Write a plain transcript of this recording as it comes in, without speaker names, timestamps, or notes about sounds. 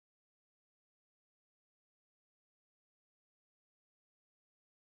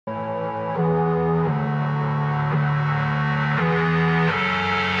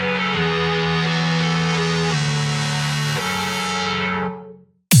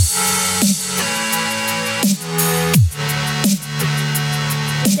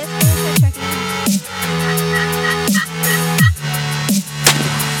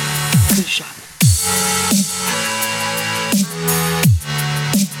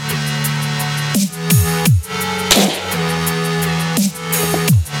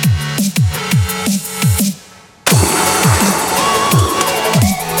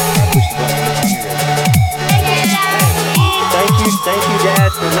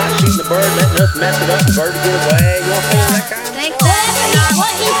not shooting the bird, letting us mess it up, the bird to get away. You want to say that kind of Thanks, Dad.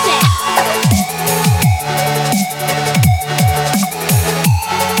 What is that?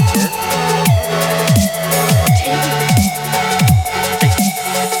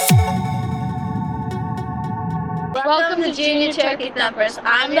 Welcome to Junior Turkey Thumpers.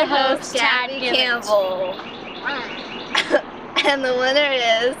 I'm the host, Tabby Campbell. And the winner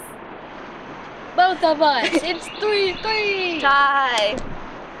is both of us. It's 3-3. Ty.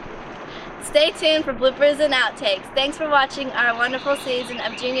 Stay tuned for bloopers and outtakes. Thanks for watching our wonderful season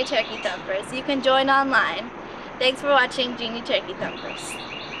of Junior Turkey Thumpers. You can join online. Thanks for watching Junior Turkey Thumpers.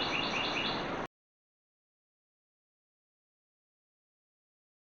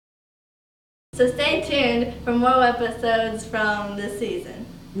 So stay tuned for more episodes from this season.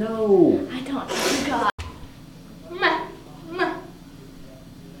 No. I don't know. God.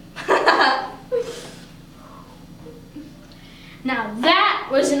 Now that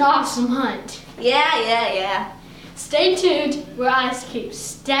was an awesome hunt. Yeah. Stay tuned where I keep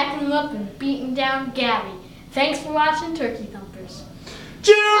stacking them up and beating down Gabby. Thanks for watching Turkey Thumpers.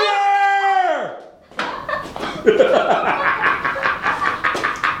 Junior!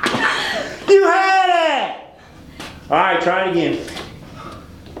 You had it! Alright, try it again.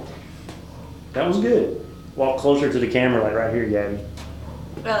 That was good. Walk closer to the camera, like right here, Gabby.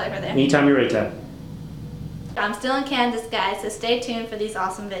 Really, right there. Anytime you're ready, Tab. I'm still in Kansas, guys, so stay tuned for these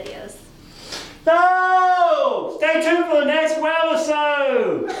awesome videos. No! Stay tuned for the next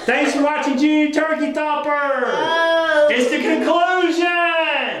episode! Thanks for watching Junior Turkey Thumper! Oh. It's the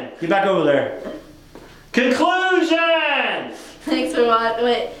conclusion! Get back over there. Conclusion! Thanks for watching.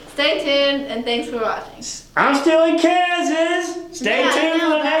 Wait, stay tuned and thanks for watching. I'm still in Kansas. Stay tuned for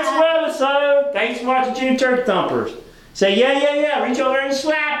the next episode. Thanks for watching Junior Turkey Thumpers. Say yeah. Reach over there and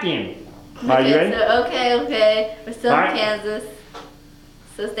slap him. Are you ready? So, okay. We're still in Kansas.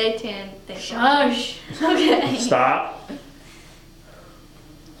 So stay tuned. Thanks for watching. Shush. Okay. Stop.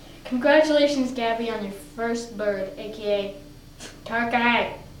 Congratulations, Gabby, on your first bird, aka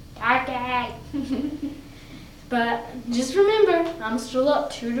turkey. But just remember, I'm still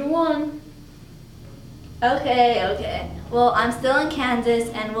up 2-1. Okay. Well, I'm still in Kansas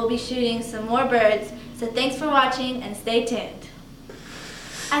and we'll be shooting some more birds. So thanks for watching and stay tuned.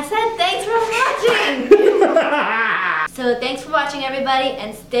 I said thanks for watching! So thanks for watching, everybody,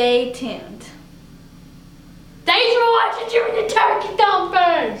 and stay tuned. Thanks for watching Junior Turkey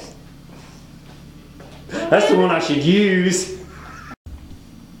Thumpers! That's the one I should use.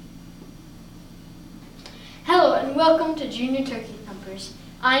 Hello and welcome to Junior Turkey Thumpers.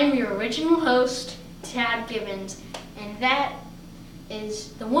 I am your original host, Tad Gibbons, and that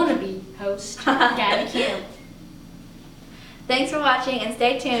is the wannabe host, Gabby Campbell. Thanks for watching and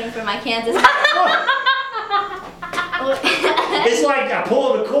stay tuned for my Kansas. It's like I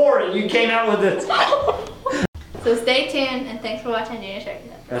pulled a cord and you came out with it. So stay tuned and thanks for watching Junior Turkey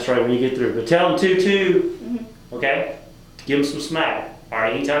Thumpers. That's right, when you get through. But tell them 2-2, okay? Give them some smack. All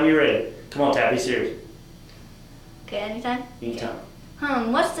right, anytime you're ready. Come on, Tab, be serious. Okay, anytime? Anytime.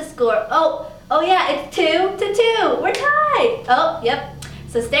 What's the score? Oh yeah, it's 2-2. We're tied. Oh, yep.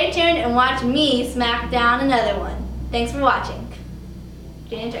 So stay tuned and watch me smack down another one. Thanks for watching.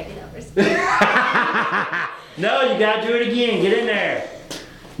 Junior Turkey Thumpers. No, you gotta do it again. Get in there.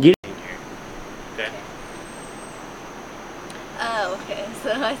 Get in here. Okay. Oh, okay.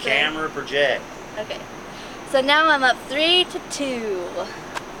 So I said. Camera project. Okay. So now I'm up 3-2.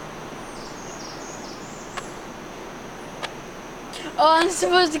 Oh, I'm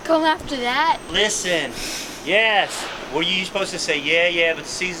supposed to come after that? Listen. Yes. Were you supposed to say, yeah, but the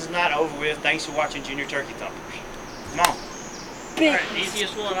season's not over with. Thanks for watching Junior Turkey Thumpers. Come on. Big. Alright,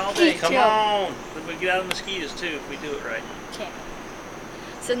 easiest one all day. Come on. Then we get out of mosquitoes too if we do it right. Okay.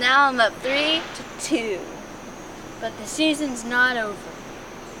 So now I'm up 3-2. But the season's not over.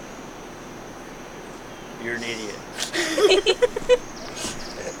 You're an idiot.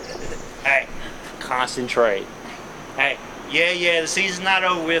 Hey, concentrate. Hey, yeah, the season's not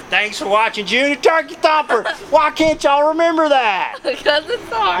over with. Thanks for watching Junior Turkey Thumper. Why can't y'all remember that? Because it's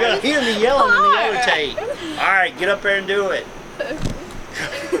hard. You gotta hear me yelling in the other tape. All right, get up there and do it.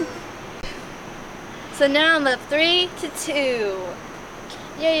 So now I'm up 3-2.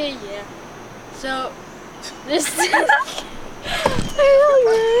 Yeah. So, this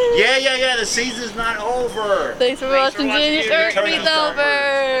Yeah, the season's not over. Thanks for watching Junior Turkey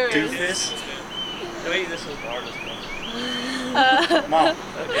Thumpers. Doofus. Wait, this is the hardest one. Come on.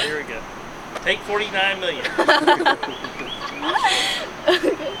 Okay, here we go. Take 49 million.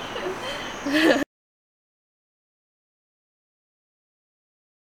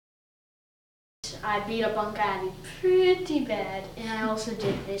 I beat up on Gabby pretty bad, and I also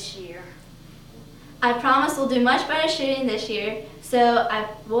did this year. I promise we'll do much better shooting this year. So I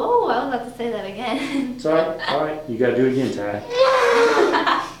was about to say that again. It's alright. You gotta do it again, Ty.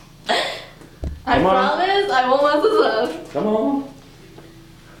 I Come on. promise I won't mess this up. Come on.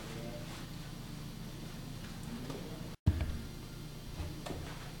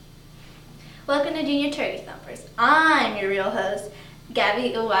 Welcome to Junior Turkey Thumpers. I'm your real host,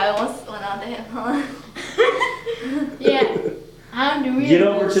 Gabby. Oh, I almost went on to him. Hold on. Yeah, I'm the real Get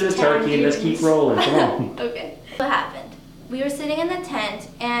over to the host, turkey and let's Tad keep rolling. Come on. Okay. What happened? We were sitting in the tent,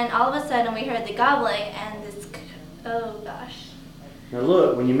 and all of a sudden we heard the gobbling and this. Oh gosh. Now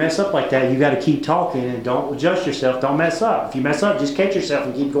look, when you mess up like that, you got to keep talking and don't adjust yourself. Don't mess up. If you mess up, just catch yourself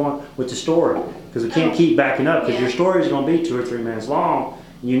and keep going with the story. Because we can't keep backing up because Yeah. your story is going to be 2 or 3 minutes long.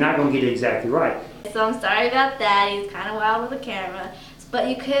 And you're not going to get it exactly right. So I'm sorry about that. He's kind of wild with the camera, but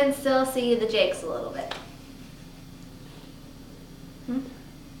you can still see the jakes a little bit.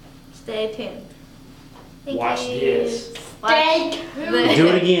 Stay tuned. Thank Watch you. this. Watch the- Do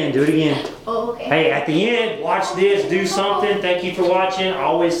it again. Do it again. Oh, okay. Hey, at the end, watch this. Do something. Thank you for watching.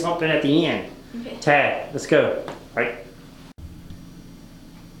 Always something at the end. Okay. Tad, let's go. Right.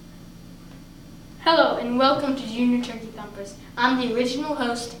 Hello and welcome to Junior Turkey Thumpers. I'm the original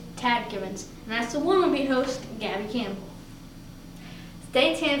host, Tad Gibbons, and that's the wannabe host, Gabby Campbell.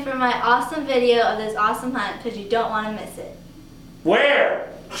 Stay tuned for my awesome video of this awesome hunt because you don't want to miss it.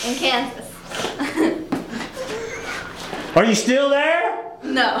 Where? In Kansas. Are you still there?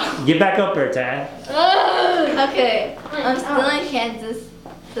 No. Get back up there, Tad. Okay. I'm still in Kansas,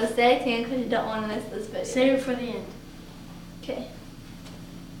 so stay tuned because you don't want to miss this video. Save it for the end. Okay.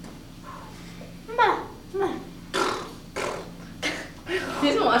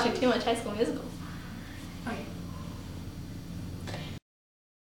 He's been watching too much High School Musical. Okay.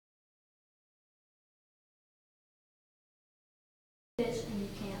 This and you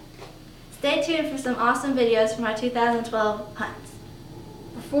can't. Stay tuned for some awesome videos from our 2012 hunts.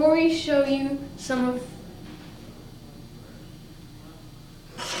 Before we show you some of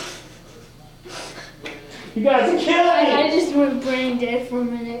You guys are killing I me. just went brain dead for a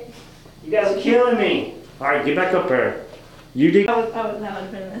minute. You guys are killing me. All right, get back up there. You did. That would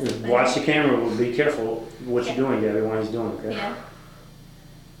have been this. Watch the camera. Be careful what you're doing, Gabby, when he's doing, okay? Yeah.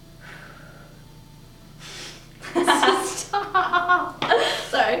 Stop.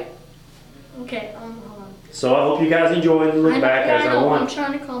 Sorry. Okay, hold on. So I hope you guys enjoyed the look back as I I'm won.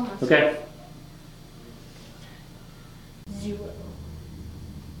 trying to calm myself. Okay. 0.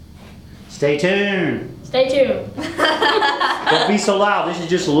 Stay tuned. Stay tuned. Don't be so loud. This is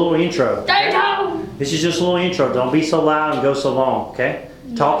just a little intro. Stay tuned. This is just a little intro. Don't be so loud and go so long, okay?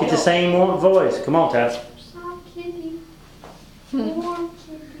 Talk at the same voice. Come on, Tad. Soft kitty. Warm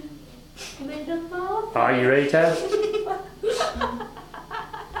kitty. Little ball. Are you ready, Tad?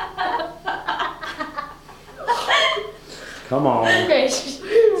 Come on. Okay,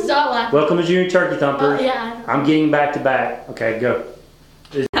 stop laughing. Welcome to Junior Turkey Thumpers. Yeah. I'm getting back to back. Okay, go.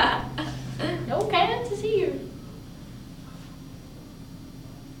 Okay, to see you.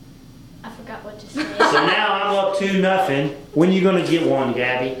 I forgot what to say. So now I'm up 2-0. When you gonna get one,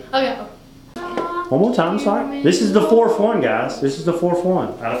 Gabby? Okay. One more time, sorry. This is the 4th one, guys. This is the 4th one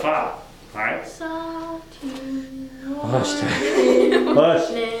out of 5. All right. Hush, Tad. Hush.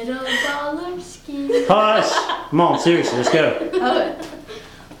 Little ball of skin. Hush. Come on, seriously, let's go.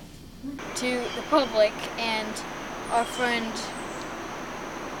 To the public and our friend.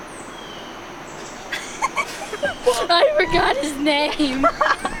 I forgot his name.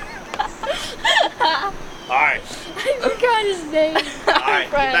 All right. I forgot his name. All right.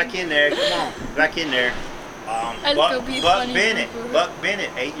 Get back in there. Come on. Back in there. That's gonna be funny. Buck Bennett,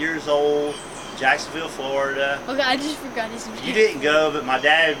 8 years old, Jacksonville, Florida. Okay, I just forgot his name. You didn't go, but my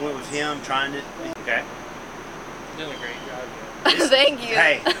dad went with him trying to. Okay. Doing a great job. Thank you.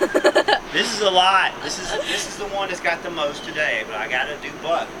 Hey, this is a lot. This is the one that's got the most today, but I gotta do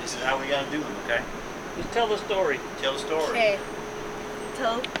Buck. This is how we gotta do them, okay? Just tell the story. Tell the story. Okay.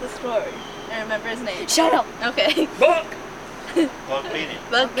 Tell the story. I remember his name. Shut up. Okay. Buck! Buck Bennett.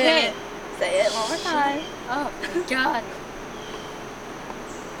 Buck Okay. Bennett. Say it one more time. Oh my God.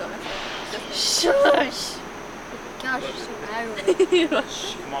 Don't mess it up. Shush. Gosh, you're so aggravating.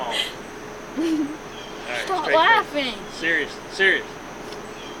 Come on. Alright, Stop straight laughing. face. Serious. Serious.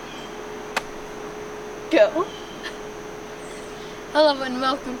 Go. Hello and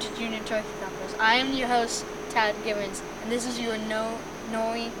welcome to Junior Turkey Thumpers. I am your host, Tad Gibbons, and this is your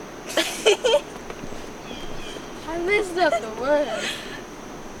Noi. I messed up the word.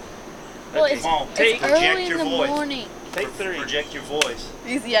 Well, it's, Come on, it's early project in your the voice. morning. Take 3. Project your voice.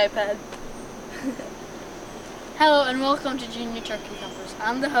 Use the iPad. Hello and welcome to Junior Turkey Thumpers.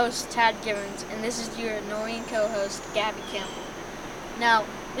 I'm the host, Tad Gibbons, and this is your annoying co-host, Gabby Campbell. Now,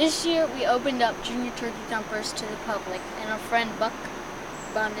 this year we opened up Junior Turkey Thumpers to the public, and our friend Buck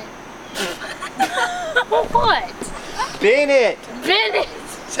Bonnet. What? Bennett. Bennett!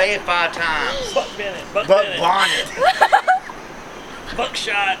 Say it 5 times. Buck Bennett. Buck Buck Bennett. Bonnet.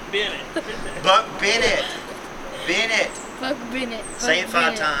 Buckshot Bennett. Buck Bennett. Bennett. Buck Bennett. Say it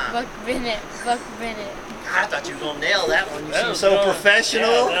 5 times. Buck Bennett. Buck Bennett. I thought you were going to nail that one. You That seem was so good.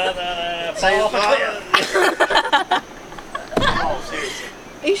 professional. Yeah, Say it Paul. 5. Oh, seriously.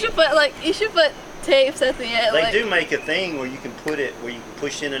 You should put tapes at the end. They do make a thing where you can put it, where you can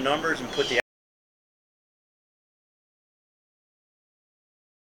push in the numbers and put the